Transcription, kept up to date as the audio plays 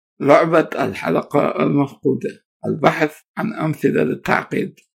لعبة الحلقة المفقودة، البحث عن أمثلة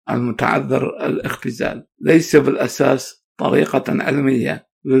للتعقيد المتعذر الاختزال، ليس بالأساس طريقة علمية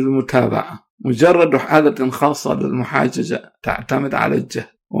للمتابعة، مجرد حالة خاصة للمحاججة تعتمد على الجهل،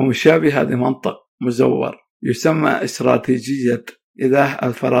 ومشابهة لمنطق مزور يسمى استراتيجية إله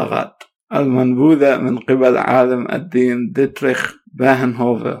الفراغات المنبوذة من قبل عالم الدين ديتريخ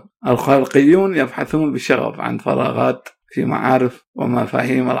باهنهوفر. الخلقيون يبحثون بشغف عن فراغات في معارف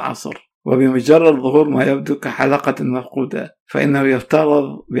ومفاهيم العصر، وبمجرد ظهور ما يبدو كحلقة مفقودة فإنه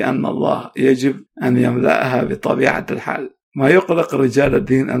يفترض بأن الله يجب أن يملأها بطبيعة الحال. ما يقلق رجال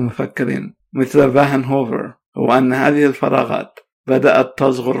الدين المفكرين مثل باهنهوفر هو أن هذه الفراغات بدأت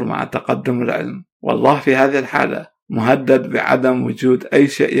تصغر مع تقدم العلم، والله في هذه الحالة مهدد بعدم وجود أي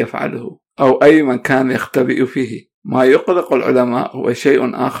شيء يفعله أو أي مكان يختبئ فيه. ما يقلق العلماء هو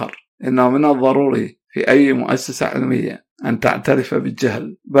شيء آخر، إنه من الضروري في أي مؤسسة علمية أن تعترف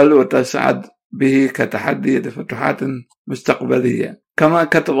بالجهل، بل وتسعد به كتحدي لفتوحات مستقبلية. كما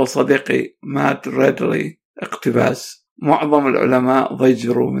كتب صديقي مات ريدلي اقتباس: معظم العلماء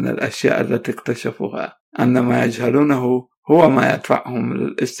ضجروا من الأشياء التي اكتشفوها، أن ما يجهلونه هو ما يدفعهم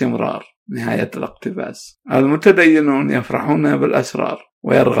للاستمرار. نهاية الاقتباس. المتدينون يفرحون بالأسرار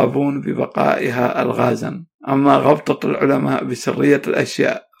ويرغبون ببقائها الغازا، أما غبطة العلماء بسرية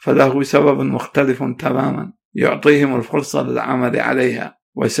الأشياء فله سبب مختلف تماما يعطيهم الفرصة للعمل عليها،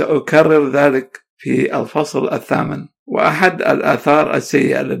 وسأكرر ذلك في الفصل 8. وأحد الآثار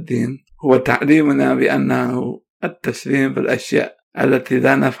السيئة للدين هو تعليمنا بأنه التسليم بالأشياء التي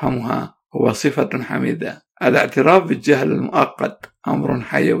لا نفهمها هو صفة حميدة. الاعتراف بالجهل المؤقت أمر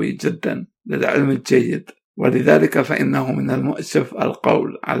حيوي جدا للعلم الجيد، ولذلك فإنه من المؤسف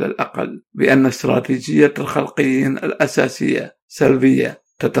القول على الأقل بأن استراتيجية الخلقيين الأساسية سلبية،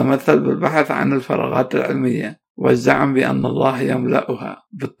 تتمثل بالبحث عن الفراغات العلمية والزعم بأن الله يملأها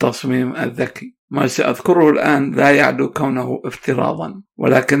بالتصميم الذكي. ما سأذكره الآن لا يعدو كونه افتراضا،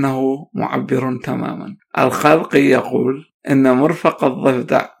 ولكنه معبر تماما. الخلقي يقول إن مرفق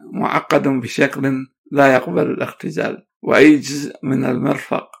الضفدع معقد بشكل لا يقبل الاختزال، وأي جزء من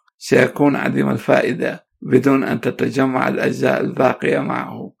المرفق سيكون عديم الفائدة بدون أن تتجمع الأجزاء الباقية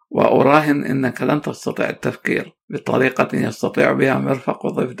معه. وأراهن أنك لن تستطيع التفكير بطريقة يستطيع بها مرفق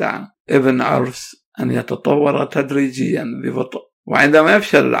ضفدع ابن عرس أن يتطور تدريجيا ببطء. وعندما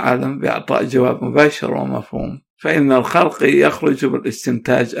يفشل العالم بإعطاء جواب مباشر ومفهوم، فإن الخلق يخرج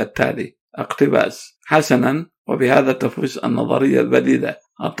بالاستنتاج التالي: اقتباس: حسنا، وبهذا تفوز النظرية البديلة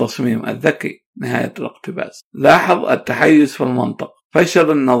التصميم الذكي. نهاية الاقتباس. لاحظ التحيز في المنطق.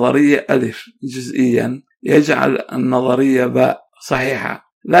 فشل النظرية ألف جزئيا يجعل النظرية باء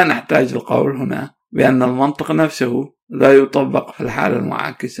صحيحة. لا نحتاج القول هنا بأن المنطق نفسه لا يطبق في الحالة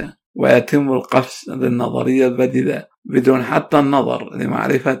المعاكسة، ويتم القفز للنظرية البديلة بدون حتى النظر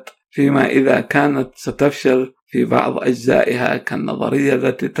لمعرفة فيما إذا كانت ستفشل في بعض أجزائها كالنظرية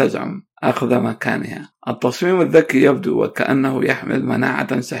التي تزعم أخذ مكانها. التصميم الذكي يبدو وكأنه يحمل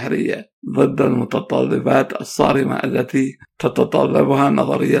مناعة سحرية ضد المتطلبات الصارمة التي تتطلبها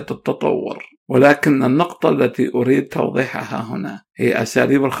نظرية التطور، ولكن النقطة التي أريد توضيحها هنا هي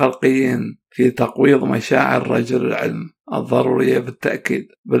أساليب الخلقيين في تقويض مشاعر رجل العلم الضرورية بالتأكيد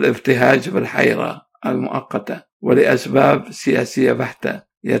بالابتهاج بالحيرة المؤقتة. ولأسباب سياسية بحتة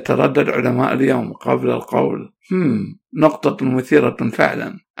يتردد علماء اليوم قبل القول. نقطة مثيرة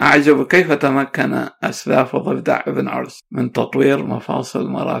فعلا. أعجب كيف تمكن أسلاف ضفدع ابن عرس من تطوير مفاصل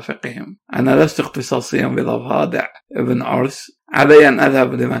مرافقهم. أنا لست اختصاصيا بضفادع ابن عرس، علي أن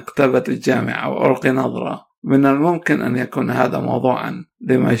أذهب لمكتبة الجامعة وألقي نظرة. من الممكن أن يكون هذا موضوعا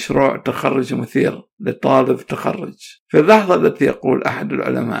لمشروع تخرج مثير لطالب تخرج. في اللحظة التي يقول أحد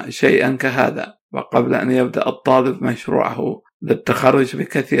العلماء شيئا كهذا، وقبل أن يبدأ الطالب مشروعه للتخرج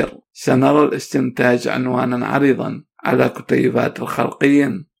بكثير، سنرى الاستنتاج عنوانا عريضا على كتيبات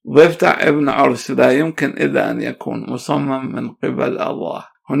الخلقيين: ضفدع ابن عرس لا يمكن إلا أن يكون مصمم من قبل الله.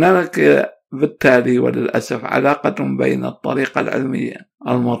 هناك بالتالي وللأسف علاقة بين الطريقة العلمية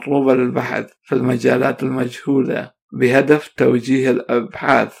المطلوبة للبحث في المجالات المجهولة بهدف توجيه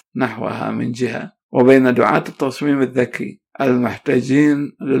الأبحاث نحوها من جهة، وبين دعاة التصميم الذكي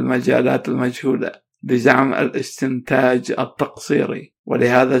المحتاجين للمجالات المجهولة لزعم الاستنتاج التقصيري.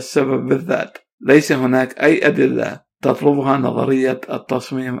 ولهذا السبب بالذات ليس هناك أي أدلة تطلبها نظرية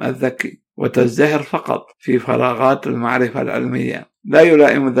التصميم الذكي، وتزدهر فقط في فراغات المعرفة العلمية. لا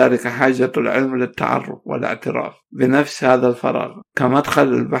يلائم ذلك حاجة العلم للتعرف والاعتراف بنفس هذا الفراغ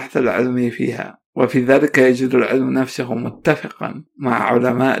كمدخل البحث العلمي فيها، وفي ذلك يجد العلم نفسه متفقا مع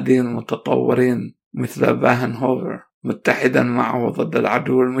علماء دين متطورين مثل باهنهوفر، متحدا معه ضد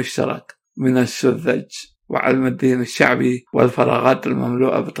العدو المشترك من السذج وعلم الدين الشعبي والفراغات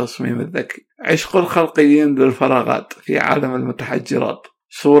المملوءة بتصميم الذكي. عشق الخلقيين للفراغات في عالم المتحجرات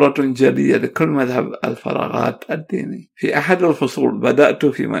صورة جلية لكل مذهب الفراغات الديني. في أحد الفصول بدأت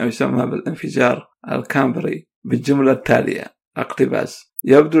فيما يسمى بالانفجار الكامبري بالجملة التالية: اقتباس: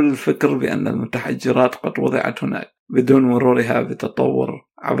 يبدو للفكر بأن المتحجرات قد وضعت هناك بدون مرورها بتطور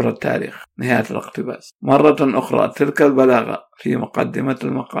عبر التاريخ. نهاية الاقتباس. مرة أخرى تلك البلاغة في مقدمة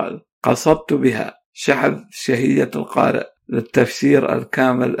المقال قصدت بها شحذ شهية القارئ للتفسير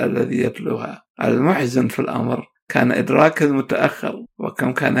الكامل الذي يتلوها. المحزن في الأمر كان إدراك المتأخر،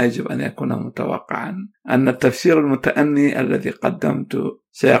 وكم كان يجب أن يكون متوقعا، أن التفسير المتأني الذي قدمته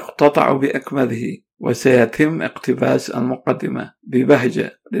سيقتطع بأكمله، وسيتم اقتباس المقدمة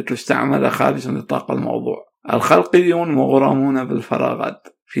ببهجة لتستعمل خارج نطاق الموضوع. الخلقيون مغرمون بالفراغات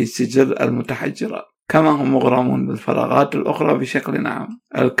في سجل المتحجرات، كما هم مغرمون بالفراغات الأخرى بشكل عام.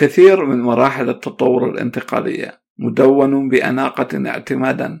 الكثير من مراحل التطور الانتقالية مدون بأناقة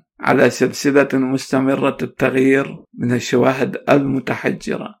اعتمادا على سلسلة مستمرة التغيير من الشواهد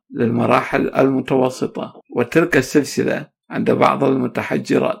المتحجرة للمراحل المتوسطة، وتلك السلسلة عند بعض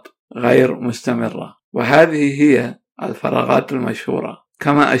المتحجرات غير مستمرة، وهذه هي الفراغات المشهورة،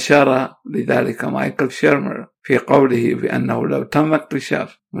 كما أشار لذلك مايكل شيرمر في قوله بأنه لو تم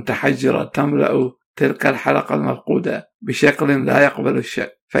اكتشاف متحجرة تملأ تلك الحلقة المفقودة بشكل لا يقبل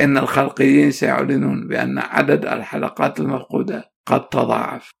الشك، فإن الخلقيين سيعلنون بأن عدد الحلقات المفقودة قد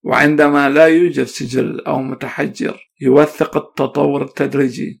تضاعف. وعندما لا يوجد سجل أو متحجر يوثق التطور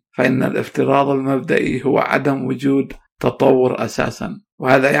التدريجي، فإن الافتراض المبدئي هو عدم وجود تطور أساسا،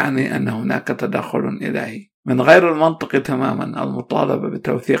 وهذا يعني أن هناك تدخل إلهي. من غير المنطقي تماما المطالبة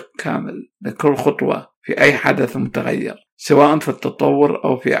بتوثيق كامل لكل خطوة في أي حدث متغير، سواء في التطور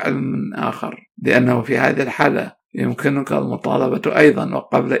أو في علم آخر، لأنه في هذه الحالة يمكنك المطالبة أيضا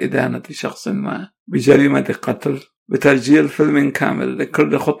وقبل إدانة شخص ما بجريمة قتل بتسجيل فيلم كامل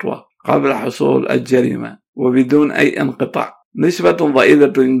لكل خطوة قبل حصول الجريمة وبدون أي انقطاع. نسبة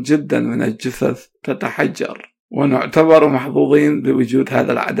ضئيلة جدا من الجثث تتحجر، ونعتبر محظوظين بوجود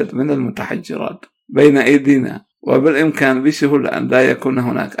هذا العدد من المتحجرات بين أيدينا، وبالإمكان بسهولة أن لا يكون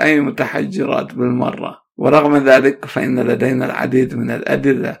هناك أي متحجرات بالمرة. ورغم ذلك فإن لدينا العديد من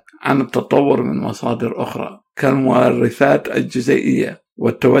الأدلة عن التطور من مصادر أخرى كالمؤرثات الجزيئية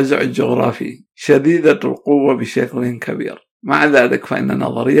والتوزع الجغرافي شديدة القوة بشكل كبير. مع ذلك فإن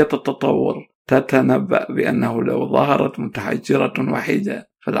نظرية التطور تتنبأ بأنه لو ظهرت متحجرة وحيدة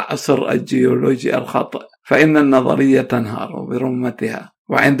في العصر الجيولوجي الخاطئ فإن النظرية تنهار برمتها.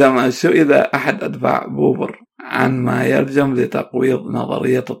 وعندما سئل أحد أتباع بوبر عن ما يلزم لتقويض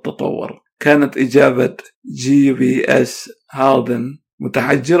نظرية التطور، كانت إجابة GPS هالدن: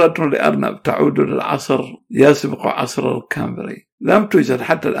 متحجرة لأرنب تعود للعصر يسبق عصر الكامبري. لم توجد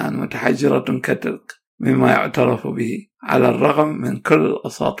حتى الآن متحجرة كتلك مما يعترف به، على الرغم من كل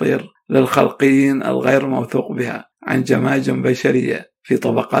الأساطير للخلقيين الغير موثوق بها عن جماجم بشرية في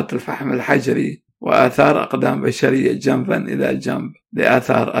طبقات الفحم الحجري وآثار أقدام بشرية جنبا إلى جنب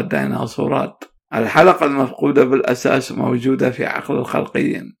لآثار الديناصورات. الحلقة المفقودة بالأساس موجودة في عقل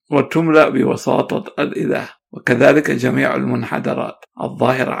الخلقيين وتملأ بوساطة الإله، وكذلك جميع المنحدرات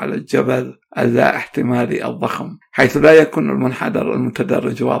الظاهرة على الجبل اللا احتمالي الضخم، حيث لا يكون المنحدر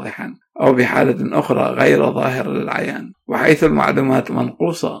المتدرج واضحا، أو بحالة أخرى غير ظاهر للعيان، وحيث المعلومات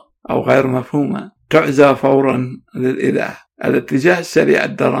منقوصة أو غير مفهومة تعزى فورا للإله. الاتجاه السريع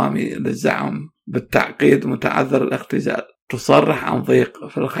الدرامي للزعم بالتعقيد متعذر الاختزال تصرح عن ضيق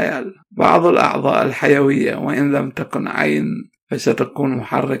في الخيال. بعض الأعضاء الحيوية وإن لم تكن عين فستكون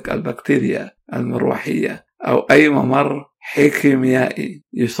محرك البكتيريا المروحية أو أي ممر كيميائي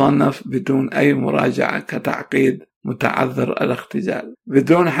يصنف بدون أي مراجعة كتعقيد متعذر الاختزال،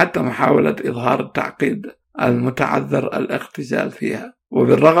 بدون حتى محاولة إظهار التعقيد المتعذر الاختزال فيها.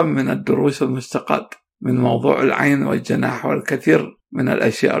 وبالرغم من الدروس المستقاة من موضوع العين والجناح والكثير من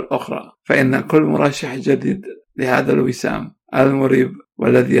الأشياء الأخرى، فإن كل مرشح جديد لهذا الوسام المريب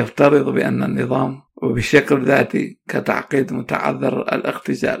والذي يفترض بأن النظام وبشكل ذاتي كتعقيد متعذر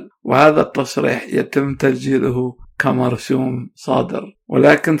الاختزال، وهذا التصريح يتم تسجيله كمرسوم صادر.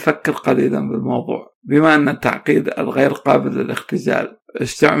 ولكن فكر قليلا بالموضوع، بما أن التعقيد الغير قابل للاختزال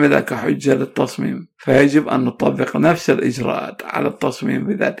استعمل كحجة للتصميم، فيجب أن نطبق نفس الإجراءات على التصميم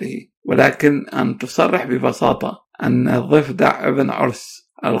بذاته، ولكن أن تصرح ببساطة أن الضفدع ابن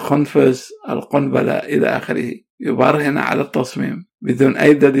عرس، الخنفس، القنبلة إلى آخره يبرهن على التصميم بدون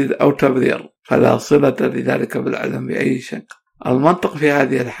أي دليل أو تبرير، فلا صلة لذلك بالعلم بأي شكل. المنطق في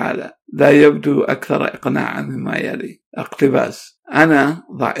هذه الحالة لا يبدو أكثر إقناعا مما يلي. اقتباس: أنا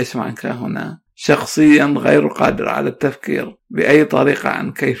ضع اسمك هنا شخصيا غير قادر على التفكير بأي طريقة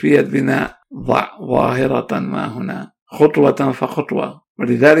عن كيفية بناء ضع ظاهرة ما هنا خطوة فخطوة،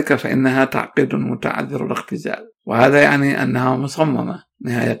 ولذلك فإنها تعقيد متعذر الاختزال، وهذا يعني أنها مصممة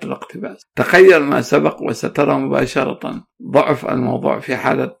نهاية الاقتباس. تخيل ما سبق وسترى مباشرة ضعف الموضوع في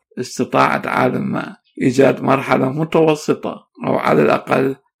حالة استطاعة عالم ما إيجاد مرحلة متوسطة، أو على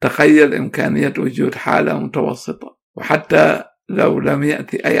الأقل تخيل إمكانية وجود حالة متوسطة. وحتى لو لم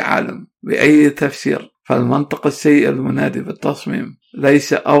يأتي أي عالم بأي تفسير، فالمنطق السيء المنادي بالتصميم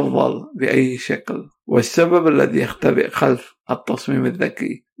ليس أفضل بأي شكل، والسبب الذي يختبئ خلف التصميم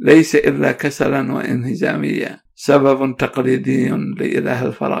الذكي ليس إلا كسلا وانهزامية، سبب تقليدي لإله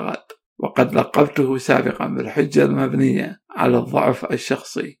الفراغات، وقد لقبته سابقا بالحجة المبنية على الضعف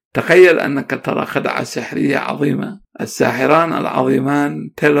الشخصي. تخيل أنك ترى خدعة سحرية عظيمة. الساحران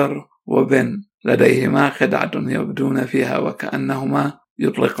العظيمان تيلر وبن لديهما خدعة يبدون فيها وكأنهما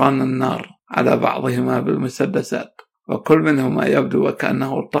يطلقان النار على بعضهما بالمسدسات، وكل منهما يبدو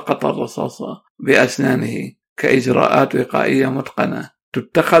وكأنه التقط الرصاصة بأسنانه كإجراءات وقائية متقنة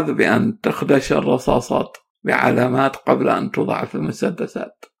تتخذ بأن تخدش الرصاصات بعلامات قبل أن توضع في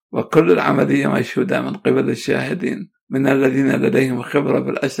المسدسات، وكل العملية مشهودة من قبل الشاهدين من الذين لديهم خبرة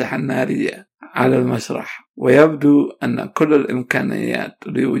بالأسلحة النارية على المسرح. ويبدو أن كل الإمكانيات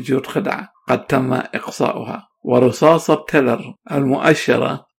لوجود خدعة قد تم إقصاؤها، ورصاصة تيلر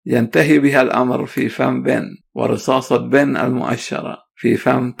المؤشرة ينتهي بها الأمر في فم بن، ورصاصة بن المؤشرة في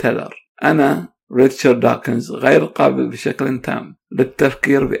فم تيلر. أنا ريتشارد دوكنز غير قابل بشكل تام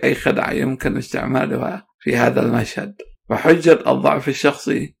للتفكير بأي خدعة يمكن استعمالها في هذا المشهد، وحجة الضعف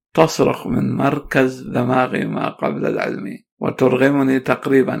الشخصي تصرخ من مركز دماغي ما قبل العلمي، وترغمني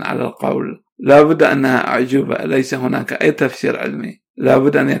تقريبا على القول لا بد أنها أعجوبة، ليس هناك أي تفسير علمي، لا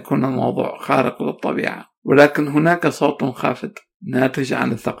بد أن يكون الموضوع خارق للطبيعة. ولكن هناك صوت خافت ناتج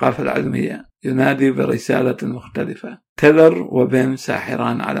عن الثقافة العلمية ينادي برسالة مختلفة. تيلر وبن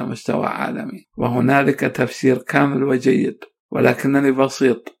ساحران على مستوى عالمي، وهنالك تفسير كامل وجيد، ولكنني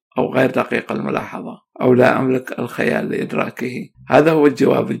بسيط أو غير دقيق الملاحظة، أو لا أملك الخيال لإدراكه. هذا هو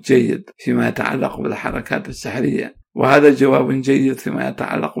الجواب الجيد فيما يتعلق بالحركات السحرية، وهذا جواب جيد فيما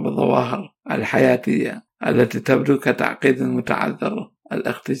يتعلق بالظواهر الحياتية التي تبدو كتعقيد متعذر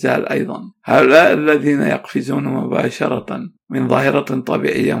الاختزال أيضا. هؤلاء الذين يقفزون مباشرة من ظاهرة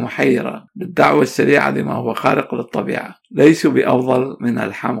طبيعية محيرة للدعوة السريعة لما هو خارق للطبيعة ليسوا بأفضل من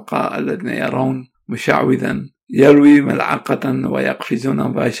الحمقى الذين يرون مشعوذا يروي ملعقة ويقفزون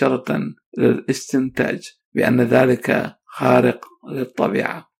مباشرة للاستنتاج بأن ذلك خارق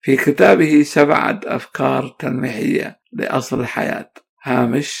للطبيعة. في كتابه 7 أفكار تلميحية لأصل الحياة،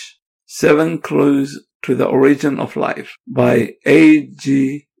 هامش 7 Clues to the Origin of Life by A.G.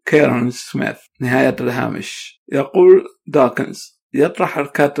 كيرن سميث، نهاية الهامش. يقول دوكنز: يطرح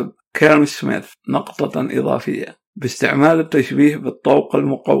الكاتب كيرن سميث نقطة إضافية باستعمال التشبيه بالطوق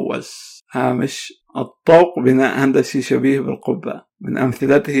المقوس، هامش الطوق بناء هندسي شبيه بالقبة، من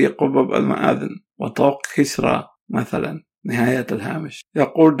أمثلته قبب المآذن وطوق كسرى مثلا، نهاية الهامش.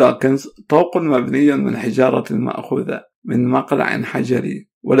 يقول دوكنز: طوق مبني من حجارة مأخوذة من مقلع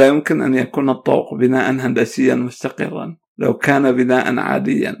حجري، ولا يمكن أن يكون الطوق بناء هندسيا مستقرا لو كان بناء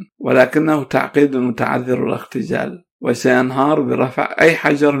عاديا، ولكنه تعقيد متعذر الاختزال وسينهار برفع أي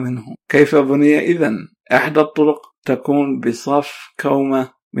حجر منه. كيف بني إذن؟ إحدى الطرق تكون بصف كومة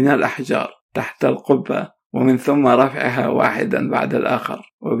من الأحجار تحت القبة، ومن ثم رفعها واحدا بعد الآخر.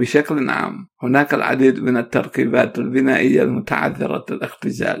 وبشكل عام هناك العديد من التركيبات البنائية المتعذرة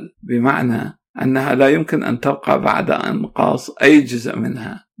الاختزال، بمعنى أنها لا يمكن أن تبقى بعد إنقاص أي جزء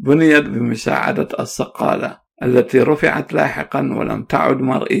منها. بنيت بمساعدة الصقالة التي رفعت لاحقا ولم تعد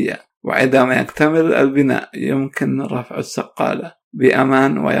مرئية، وعندما يكتمل البناء يمكن رفع الصقالة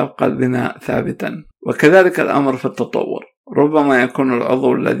بأمان ويبقى البناء ثابتا. وكذلك الأمر في التطور، ربما يكون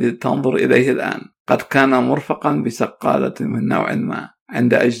العضو الذي تنظر إليه الآن قد كان مرفقا بصقالة من نوع ما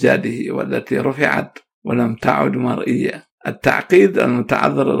عند أجداده، والتي رفعت ولم تعد مرئية. التعقيد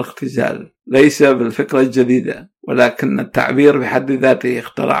المتعذر الاختزال ليس بالفكرة الجديدة، ولكن التعبير بحد ذاته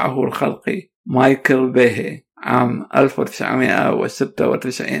اخترعه الخلقي مايكل بيهي عام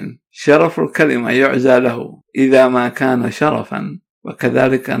 1996. شرف الكلمة يعزى له إذا ما كان شرفا،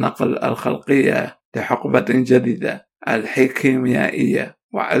 وكذلك نقل الخلقية لحقبة جديدة، الحيكيميائية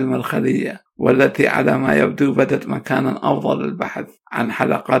وعلم الخلية، والتي على ما يبدو بدت مكانا أفضل للبحث عن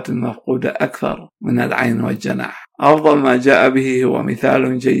حلقات المفقودة أكثر من العين والجناح. أفضل ما جاء به هو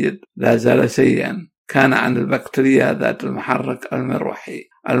مثال جيد لا زال سيئا، كان عن البكتيريا ذات المحرك المروحي.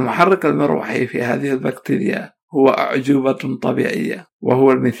 المحرك المروحي في هذه البكتيريا هو أعجوبة طبيعية،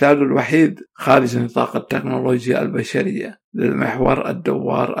 وهو المثال الوحيد خارج نطاق التكنولوجيا البشرية للمحور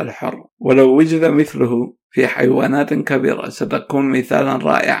الدوار الحر. ولو وجد مثله في حيوانات كبيرة ستكون مثالا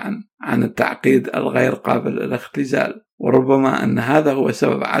رائعا عن التعقيد الغير قابل للاختزال، وربما أن هذا هو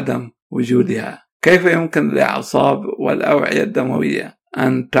سبب عدم وجودها. كيف يمكن للأعصاب والأوعية الدموية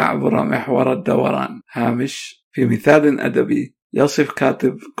أن تعبر محور الدوران؟ هامش في مثال أدبي يصف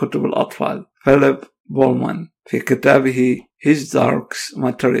كاتب كتب الأطفال فيليب بولمان في كتابه His Dark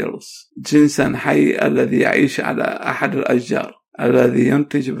Materials جنسا حي الذي يعيش على أحد الأشجار الذي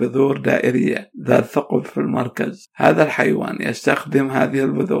ينتج بذور دائرية ذات ثقب في المركز. هذا الحيوان يستخدم هذه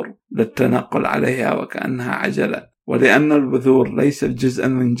البذور للتنقل عليها وكأنها عجلة، ولأن البذور ليست جزءا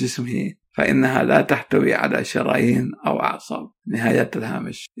من جسمه فإنها لا تحتوي على شرايين أو أعصاب. نهاية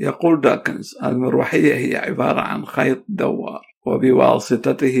الهامش. يقول دوكنز: المروحية هي عبارة عن خيط دوار،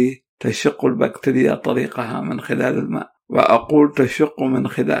 وبواسطته تشق البكتيريا طريقها من خلال الماء. وأقول تشق من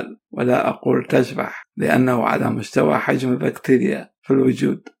خلال ولا أقول تسبح، لأنه على مستوى حجم البكتيريا في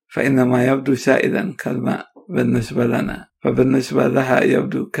الوجود فإن ما يبدو سائلا كالماء بالنسبة لنا فبالنسبة لها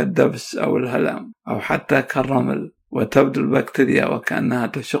يبدو كالدبس أو الهلام أو حتى كالرمل، وتبدو البكتيريا وكأنها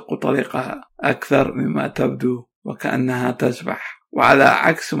تشق طريقها أكثر مما تبدو وكأنها تسبح. وعلى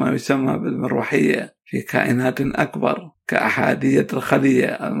عكس ما يسمى بالمروحية في كائنات أكبر كأحادية الخلية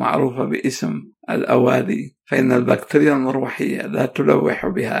المعروفة باسم الأوالي، فإن البكتيريا المروحية لا تلوح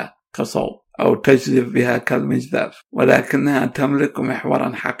بها كصوت أو تجذب بها كالمجذاف، ولكنها تملك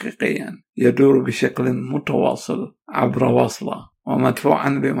محورا حقيقيا يدور بشكل متواصل عبر وصلة ومدفوعا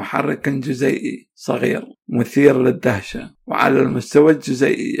بمحرك جزيئي صغير مثير للدهشة. وعلى المستوى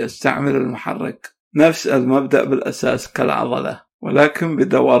الجزيئي يستعمل المحرك نفس المبدأ بالأساس كالعضلة، ولكن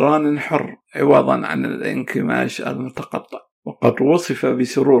بدوران حر عوضا عن الانكماش المتقطع. وقد وصف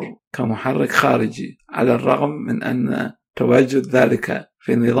بسرور كمحرك خارجي، على الرغم من أن تواجد ذلك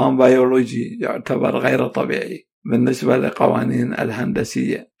في نظام بيولوجي يعتبر غير طبيعي بالنسبة لقوانين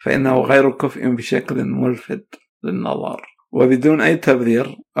الهندسية، فإنه غير كفء بشكل ملفت للنظر. وبدون أي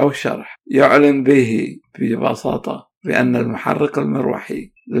تبرير أو شرح يعلن به ببساطة بأن المحرك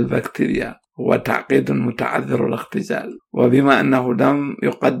المروحي للبكتيريا هو تعقيد متعذر الاختزال. وبما أنه لم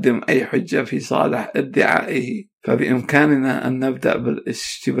يقدم أي حجة في صالح ادعائه فبإمكاننا أن نبدأ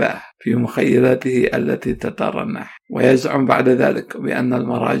بالاشتباه في مخيلاته التي تترنح، ويزعم بعد ذلك بأن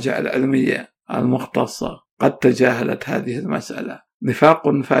المراجع العلمية المختصة قد تجاهلت هذه المسألة.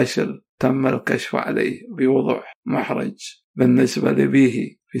 نفاق فاشل تم الكشف عليه بوضوح محرج بالنسبة لبيه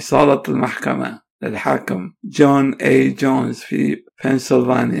في صالة المحكمة للحاكم جون اي جونز في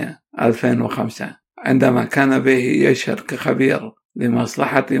بنسلفانيا 2005، عندما كان به يشهد كخبير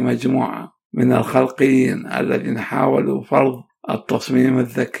لمصلحة مجموعة من الخلقيين الذين حاولوا فرض التصميم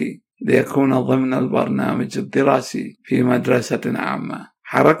الذكي ليكون ضمن البرنامج الدراسي في مدرسة عامة.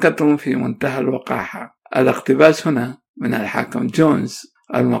 حركة في منتهى الوقاحة. الاقتباس هنا من الحاكم جونز.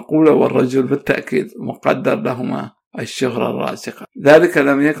 المقولة والرجل بالتأكيد مقدر لهما الشهرة الراسخة. ذلك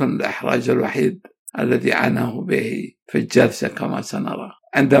لم يكن الإحراج الوحيد الذي عاناه به في الجلسة كما سنرى.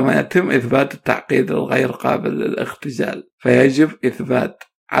 عندما يتم إثبات التعقيد الغير قابل للاختزال فيجب إثبات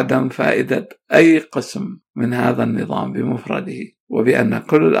عدم فائدة أي قسم من هذا النظام بمفرده، وبأن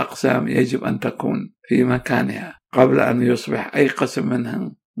كل الأقسام يجب أن تكون في مكانها قبل أن يصبح أي قسم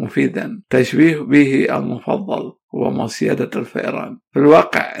منها مفيدا. تشبيه به المفضل هو مصيدة الفئران. في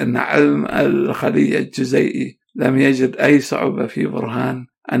الواقع أن علم الخلية الجزيئي لم يجد أي صعوبة في برهان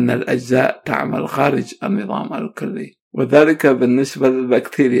أن الأجزاء تعمل خارج النظام الكلي، وذلك بالنسبة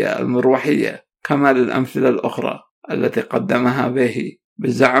للبكتيريا المروحية كما للأمثلة الأخرى التي قدمها به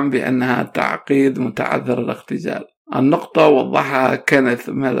بالزعم بأنها تعقيد متعذر الاختزال. النقطة وضحها كينيث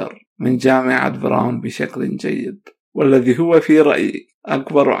ميلر من جامعة براون بشكل جيد، والذي هو في رأيي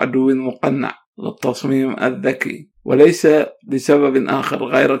أكبر عدو مقنع للتصميم الذكي، وليس لسبب آخر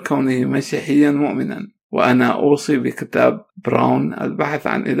غير كونه مسيحيا مؤمنا. وأنا أوصي بكتاب براون البحث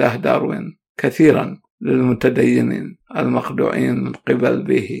عن إله داروين كثيرا للمتدينين المخدوعين من قبل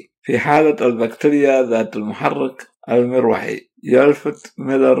به. في حالة البكتيريا ذات المحرك المروحي يلفت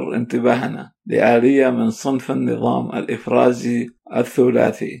ميلر انتباهنا لآلية من صنف النظام الإفرازي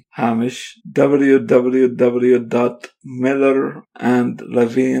الثلاثي. هامش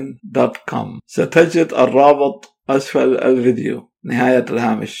www.millerandlevine.com. ستجد الرابط أسفل الفيديو. نهاية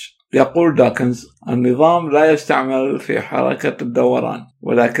الهامش. يقول دوكنز: النظام لا يستعمل في حركة الدوران،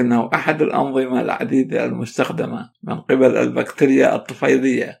 ولكنه أحد الأنظمة العديدة المستخدمة من قبل البكتيريا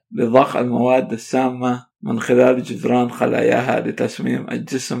الطفيلية لضخ المواد السامة من خلال جدران خلاياها لتصميم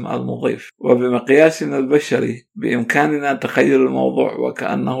الجسم المضيف. وبمقياسنا البشري بإمكاننا تخيل الموضوع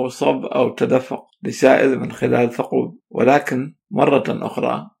وكأنه صب أو تدفق لسائل من خلال ثقوب، ولكن مرة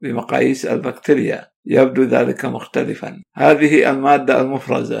أخرى بمقاييس البكتيريا يبدو ذلك مختلفا. هذه المادة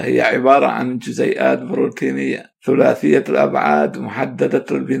المفرزة هي عبارة عن جزيئات بروتينية ثلاثية الأبعاد محددة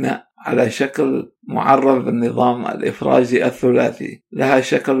البناء على شكل معرف بالنظام الإفرازي الثلاثي، لها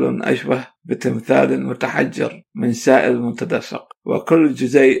شكل أشبه بتمثال متحجر من سائل متدفق، وكل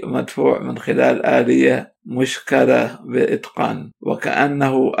جزيء مدفوع من خلال آلية مشكلة بإتقان،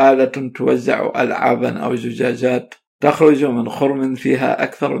 وكأنه آلة توزع ألعابا أو زجاجات تخرج من خرم فيها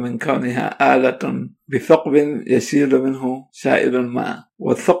أكثر من كونها آلة بثقب يسيل منه سائل الماء.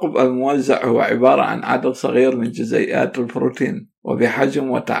 والثقب الموزع هو عبارة عن عدد صغير من جزيئات البروتين وبحجم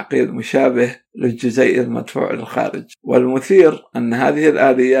وتعقيد مشابه للجزيء المدفوع للخارج. والمثير أن هذه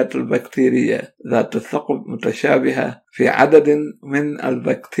الآليات البكتيرية ذات الثقب متشابهة في عدد من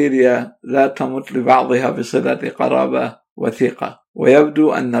البكتيريا لا تمت لبعضها بصلة قرابة وثيقة.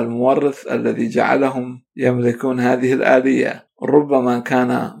 ويبدو أن المورث الذي جعلهم يملكون هذه الآلية ربما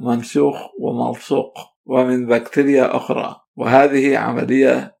كان منسوخ وملصوق ومن بكتيريا أخرى، وهذه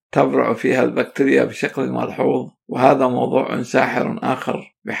عملية تبرع فيها البكتيريا بشكل ملحوظ، وهذا موضوع ساحر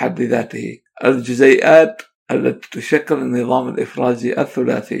آخر بحد ذاته. الجزيئات التي تشكل النظام الإفرازي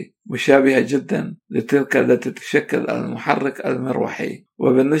الثلاثي مشابهة جدا لتلك التي تشكل المحرك المروحي.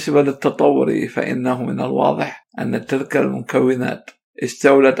 وبالنسبة للتطور فإنه من الواضح أن تلك المكونات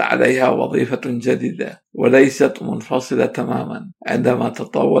استولت عليها وظيفة جديدة وليست منفصلة تماما عندما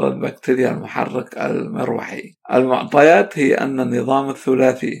تطور البكتيريا المحرك المروحي. المعطيات هي أن النظام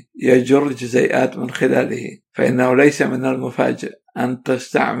الثلاثي يجر جزيئات من خلاله، فإنه ليس من المفاجئ أن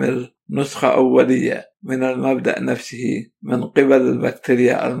تستعمل نسخة أولية من المبدأ نفسه من قبل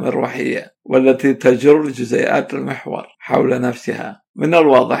البكتيريا المروحية والتي تجر جزيئات المحور حول نفسها. من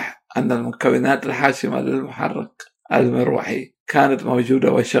الواضح أن المكونات الحاسمة للمحرك المروحي كانت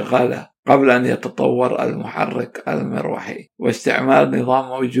موجودة وشغالة قبل أن يتطور المحرك المروحي، واستعمال نظام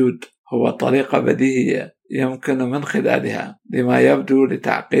موجود هو طريقة بديهية يمكن من خلالها لما يبدو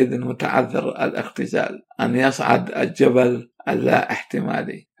لتعقيد متعذر الاختزال أن يصعد الجبل اللا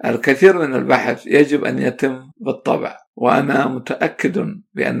احتمالي. الكثير من البحث يجب أن يتم بالطبع، وأنا متأكد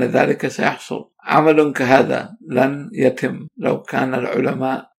بأن ذلك سيحصل. عمل كهذا لن يتم لو كان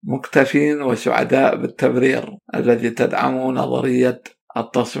العلماء مكتفين وسعداء بالتبرير الذي تدعمه نظرية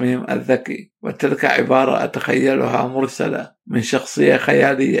التصميم الذكي، وتلك عبارة أتخيلها مرسلة من شخصية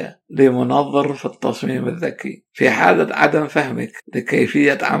خيالية لمنظر في التصميم الذكي. في حالة عدم فهمك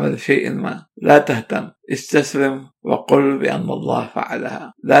لكيفية عمل شيء ما لا تهتم، استسلم وقل بأن الله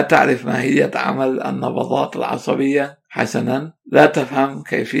فعلها. لا تعرف ماهية عمل النبضات العصبية؟ حسنا. لا تفهم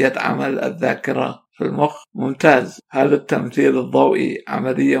كيفية عمل الذاكرة في المخ؟ ممتاز. هل التمثيل الضوئي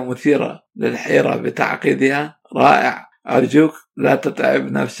عملية مثيرة للحيرة بتعقيدها؟ رائع. أرجوك لا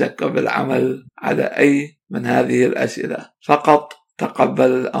تتعب نفسك بالعمل على أي من هذه الأسئلة، فقط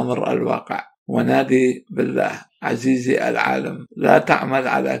تقبل الأمر الواقع ونادي بالله. عزيزي العالم، لا تعمل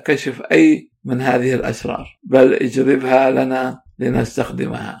على كشف أي من هذه الأسرار، بل اجربها لنا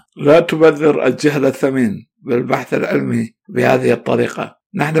لنستخدمها. لا تبذر الجهد الثمين بالبحث العلمي بهذه الطريقة.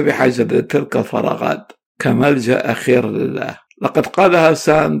 نحن بحاجة لتلك الفراغات كملجأ أخير لله. لقد قالها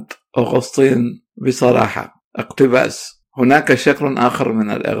سانت أغسطين بصراحة: اقتباس: هناك شكل آخر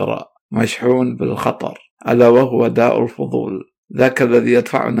من الإغراء مشحون بالخطر، ألا وهو داء الفضول، ذاك الذي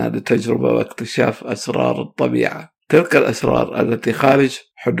يدفعنا لتجربة واكتشاف أسرار الطبيعة، تلك الأسرار التي خارج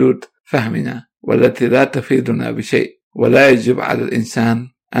حدود فهمنا والتي لا تفيدنا بشيء، ولا يجب على الإنسان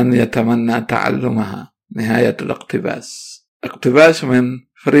أن يتمنى تعلمها. نهاية الاقتباس. اقتباس من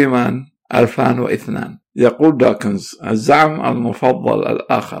فريمان 2002. يقول دوكنز: الزعم المفضل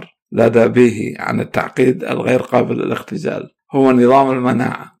الآخر لدى به عن التعقيد الغير قابل للاختزال هو نظام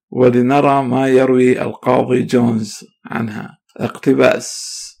المناعة، ولنرى ما يروي القاضي جونز عنها.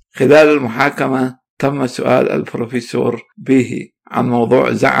 اقتباس: خلال المحاكمة تم سؤال البروفيسور به عن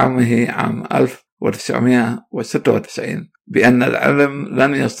موضوع زعمه عام 1996 بأن العلم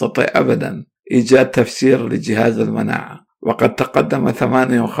لن يستطيع أبدا إيجاد تفسير لجهاز المناعة، وقد تقدم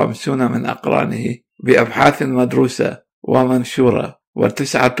 58 من أقرانه بأبحاث مدروسة ومنشورة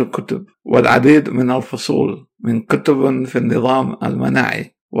و9 كتب والعديد من الفصول من كتب في النظام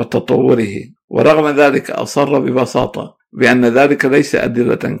المناعي وتطوره. ورغم ذلك أصر ببساطة بأن ذلك ليس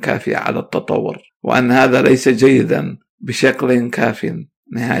أدلة كافية على التطور، وأن هذا ليس جيدا بشكل كاف.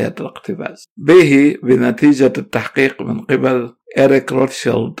 نهاية الاقتباس. به بنتيجة التحقيق من قبل إريك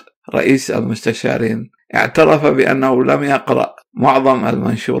ريتشارد رئيس المستشارين اعترف بأنه لم يقرأ معظم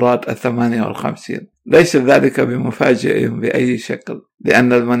المنشورات 58، ليس ذلك بمفاجئ بأي شكل،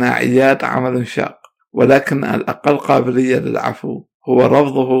 لأن المناعيات عمل شاق، ولكن الأقل قابلية للعفو هو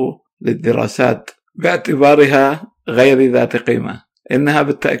رفضه للدراسات باعتبارها غير ذات قيمة. إنها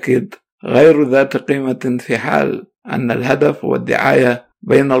بالتأكيد غير ذات قيمة في حال أن الهدف هو الدعاية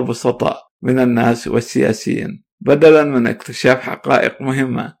بين البسطاء من الناس والسياسيين، بدلا من اكتشاف حقائق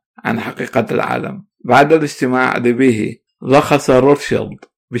مهمة عن حقيقة العالم. بعد الاستماع لبيه لخص ريتشارد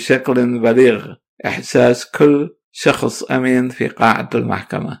بشكل بليغ إحساس كل شخص أمين في قاعة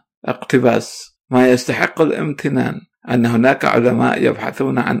المحكمة. اقتباس: ما يستحق الامتنان أن هناك علماء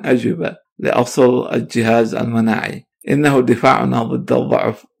يبحثون عن أجوبة لأصل الجهاز المناعي. إنه دفاعنا ضد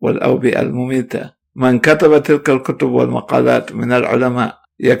الضعف والأوبئة المميتة. من كتب تلك الكتب والمقالات من العلماء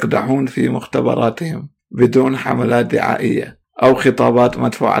يقدحون في مختبراتهم بدون حملات دعائية أو خطابات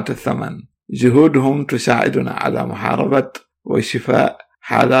مدفوعة الثمن. جهودهم تساعدنا على محاربة وشفاء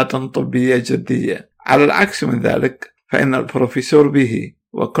حالات طبية جدية. على العكس من ذلك، فإن البروفيسور به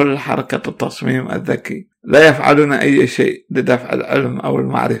وكل حركة التصميم الذكي لا يفعلون أي شيء لدفع العلم أو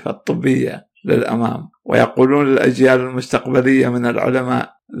المعرفة الطبية للأمام، ويقولون للأجيال المستقبلية من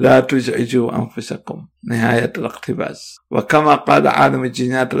العلماء: لا تزعجوا أنفسكم. نهاية الاقتباس. وكما قال عالم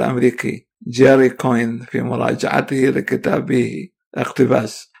الجينات الأمريكي جيري كوين في مراجعته لكتابه،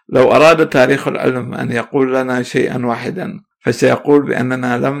 اقتباس: لو أراد تاريخ العلم أن يقول لنا شيئا واحدا فسيقول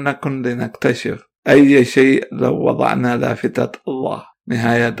بأننا لم نكن لنكتشف أي شيء لو وضعنا لافتة الله.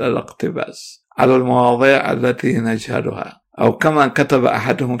 نهاية الاقتباس. على المواضيع التي نجهلها، أو كما كتب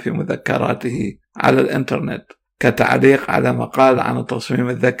أحدهم في مذكراته على الإنترنت كتعليق على مقال عن التصميم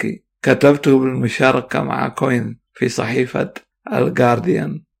الذكي كتبته بالمشاركة مع كوين في صحيفة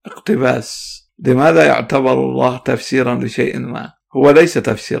الجارديان، اقتباس: لماذا يعتبر الله تفسيرا لشيء ما؟ هو ليس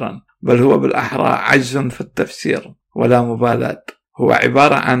تفسيرا، بل هو بالأحرى عجز في التفسير ولا مبالاة. هو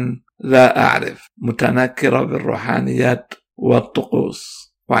عبارة عن لا أعرف متنكرة بالروحانيات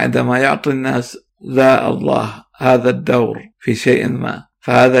والطقوس. وعندما يعطي الناس لا الله هذا الدور في شيء ما،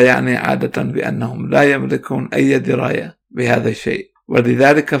 فهذا يعني عادة بأنهم لا يملكون أي دراية بهذا الشيء،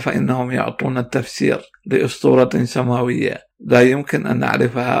 ولذلك فإنهم يعطون التفسير لأسطورة سماوية لا يمكن أن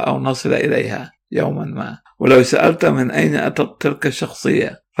نعرفها أو نصل إليها يوما ما. ولو سألت من أين أتت تلك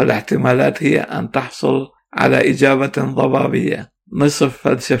الشخصية، فالاحتمالات هي أن تحصل على إجابة ضبابية نصف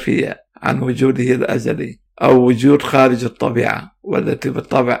فلسفية عن وجوده الأزلي أو وجود خارج الطبيعة، والتي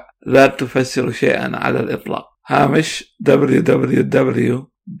بالطبع لا تفسر شيئا على الإطلاق. هامش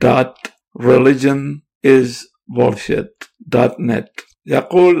www.religionisbullshit.net.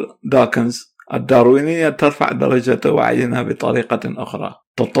 يقول دوكنز: الداروينية ترفع درجة وعينا بطريقة أخرى.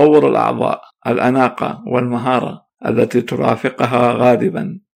 تطور الأعضاء، الأناقة والمهارة التي ترافقها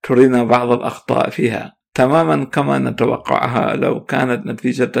غالبا ترينا بعض الأخطاء فيها، تماما كما نتوقعها لو كانت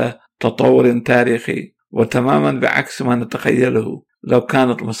نتيجة تطور تاريخي، وتماما بعكس ما نتخيله لو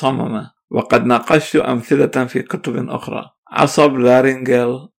كانت مصممة. وقد ناقشت أمثلة في كتب أخرى. عصب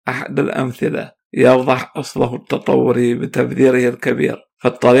لارينجل أحد الأمثلة يوضح أصله التطوري بتبذيره الكبير في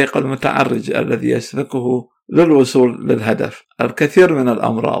الطريق المتعرج الذي يسلكه للوصول للهدف. الكثير من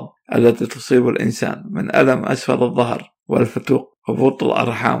الأمراض التي تصيب الإنسان، من ألم أسفل الظهر والفتوق، هبوط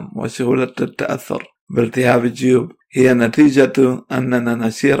الأرحام، وسهولة التأثر بالتهاب الجيوب، هي نتيجة أننا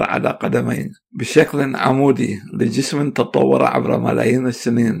نسير على قدمين بشكل عمودي لجسم تطور عبر ملايين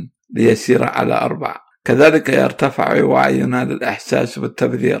السنين ليسير على 4. كذلك يرتفع وعينا للإحساس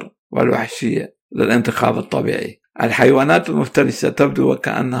بالتبذير والوحشية للانتخاب الطبيعي. الحيوانات المفترسة تبدو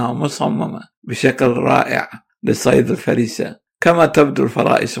وكأنها مصممة بشكل رائع لصيد الفريسة، كما تبدو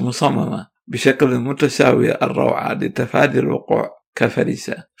الفرائس مصممة بشكل متساوي الروعة لتفادي الوقوع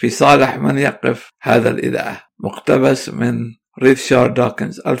كفريسة في صالح من يقف هذا الإله. مقتبس من ريتشارد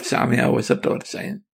دوكنز 1996.